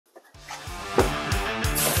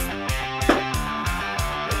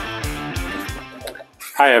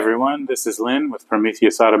Hi everyone, this is Lynn with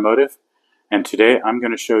Prometheus Automotive, and today I'm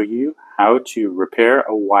going to show you how to repair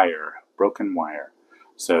a broken wire.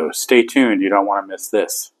 So stay tuned, you don't want to miss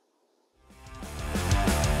this.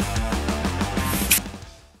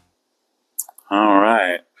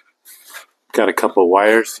 Alright, got a couple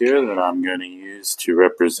wires here that I'm going to use to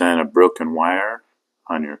represent a broken wire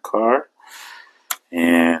on your car.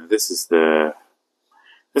 And this is the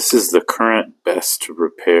current best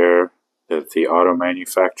repair that the auto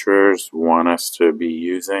manufacturers want us to be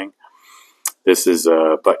using. This is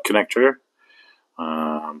a butt connector,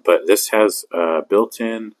 but this has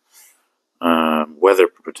built-in weather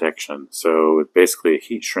protection. So basically a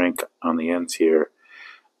heat shrink on the ends here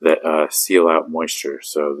that seal out moisture.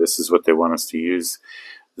 So this is what they want us to use.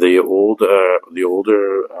 The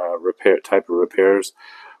older repair type of repairs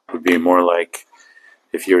would be more like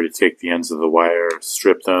if you were to take the ends of the wire,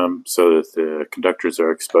 strip them so that the conductors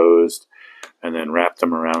are exposed, and then wrap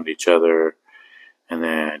them around each other, and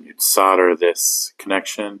then you'd solder this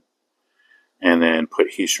connection, and then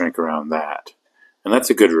put heat shrink around that. And that's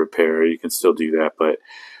a good repair. You can still do that, but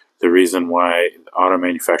the reason why auto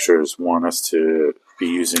manufacturers want us to be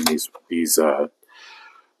using these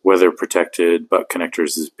weather protected butt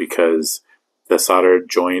connectors is because the soldered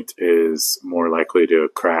joint is more likely to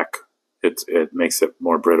crack. It makes it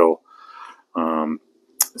more brittle.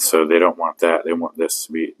 So they don't want that. They want this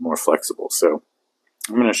to be more flexible. So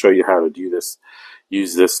I'm going to show you how to do this.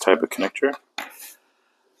 Use this type of connector.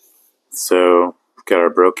 So we've got our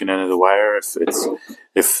broken end of the wire.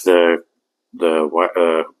 If the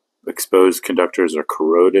exposed conductors are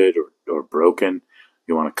corroded or broken,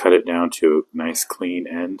 you want to cut it down to a nice clean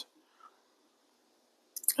end,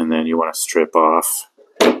 and then you want to strip off.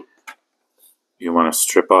 You want to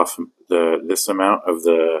strip off this amount of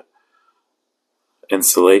the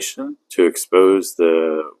insulation to expose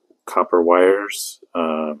the copper wires,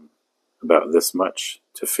 about this much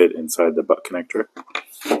to fit inside the butt connector.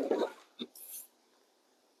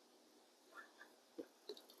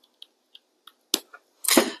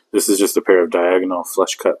 This is just a pair of diagonal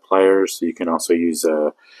flush cut pliers. So you can also use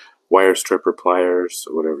wire stripper pliers,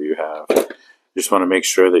 or whatever you have. You just want to make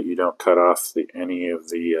sure that you don't cut off any of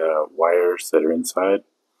the wires that are inside.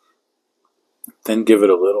 Then give it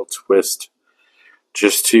a little twist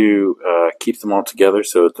just to keep them all together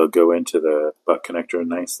so that they'll go into the butt connector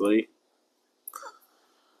nicely.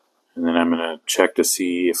 And then I'm going to check to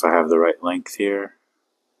see if I have the right length here.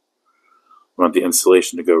 I want the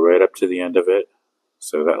insulation to go right up to the end of it.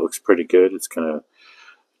 So that looks pretty good. It's going to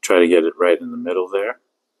try to get it right in the middle there.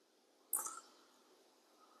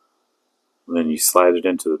 And then you slide it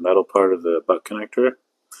into the metal part of the butt connector.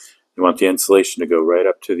 You want the insulation to go right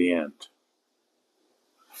up to the end.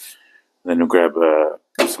 Then you'll grab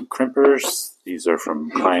some crimpers. These are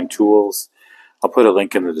from Pine Tools. I'll put a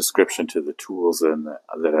link in the description to the tools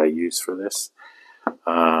that I use for this.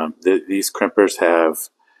 These crimpers have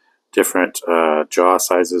different jaw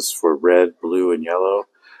sizes for red, blue, and yellow.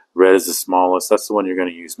 Red is the smallest. That's the one you're going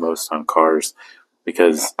to use most on cars,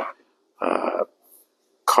 because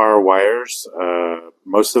car wires,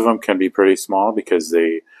 most of them can be pretty small because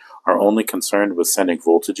they are only concerned with sending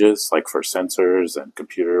voltages, like for sensors and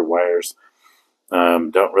computer wires.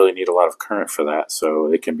 Don't really need a lot of current for that, so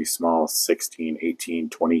they can be small, 16, 18,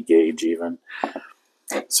 20 gauge even.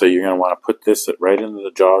 So you're going to want to put this right into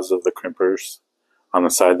the jaws of the crimpers on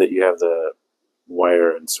the side that you have the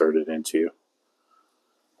wire inserted into.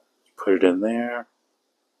 Put it in there,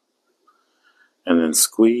 and then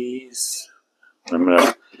squeeze. I'm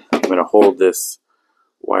gonna hold this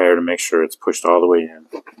wire to make sure it's pushed all the way in.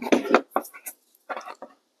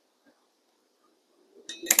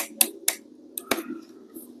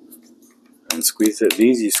 And squeeze it.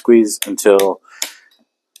 These you squeeze until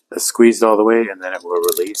it's squeezed all the way, and then it will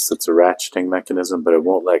release. It's a ratcheting mechanism, but it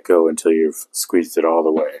won't let go until you've squeezed it all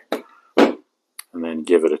the way. And then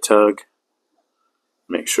give it a tug.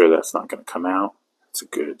 Make sure that's not going to come out. It's a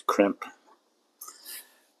good crimp.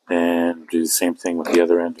 And do the same thing with the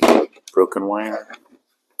other end of the broken wire.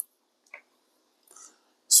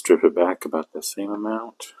 Strip it back about the same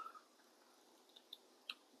amount.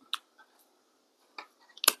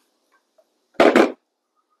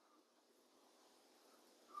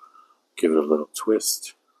 Give it a little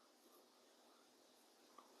twist.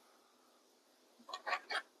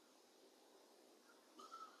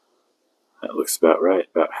 That looks about right,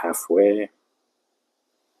 about halfway.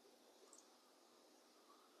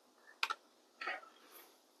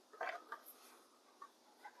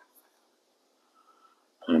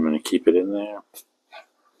 And I'm going to keep it in there.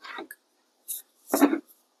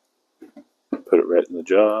 Put it right in the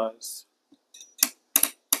jaws.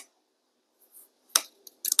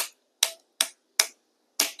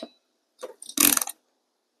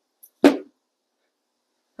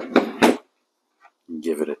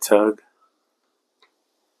 Give it a tug.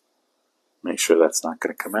 Make sure that's not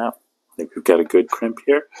going to come out. I think we've got a good crimp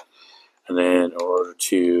here. And then in order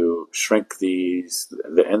to shrink these,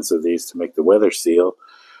 the ends of these to make the weather seal,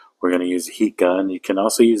 we're going to use a heat gun. You can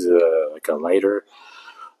also use like a lighter.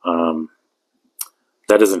 That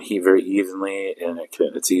doesn't heat very evenly, and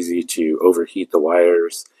it's easy to overheat the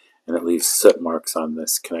wires, and it leaves soot marks on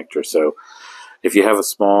this connector. So if you have a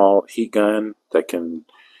small heat gun that can,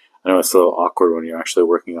 I know it's a little awkward when you're actually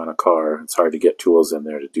working on a car. It's hard to get tools in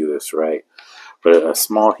there to do this right. But a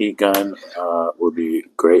small heat gun would be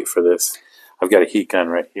great for this. I've got a heat gun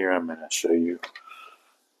right here. I'm going to show you.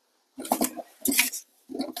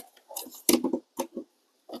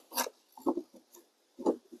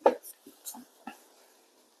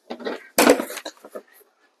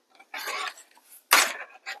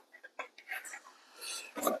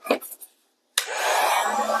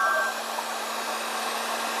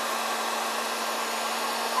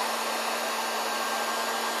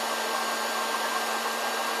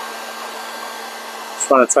 Just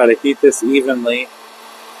want to try to heat this evenly.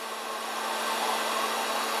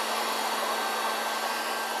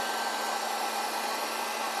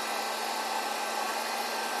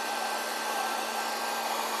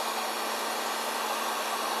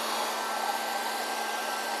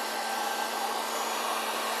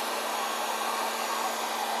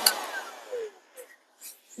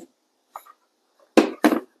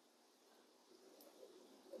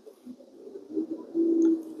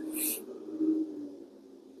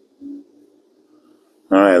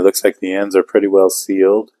 Alright, looks like the ends are pretty well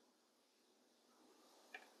sealed.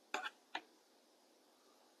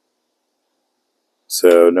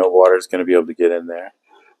 So no water is going to be able to get in there.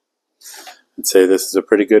 I'd say this is a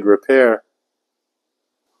pretty good repair.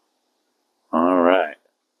 Alright.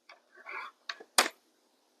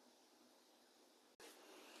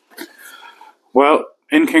 Well,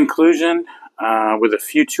 in conclusion, with a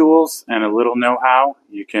few tools and a little know-how,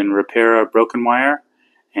 you can repair a broken wire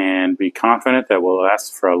and be confident that will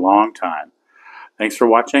last for a long time. Thanks for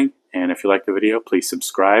watching, and if you like the video, please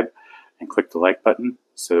subscribe and click the like button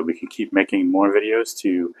so that we can keep making more videos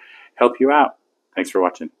to help you out. Thanks for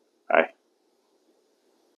watching. Bye.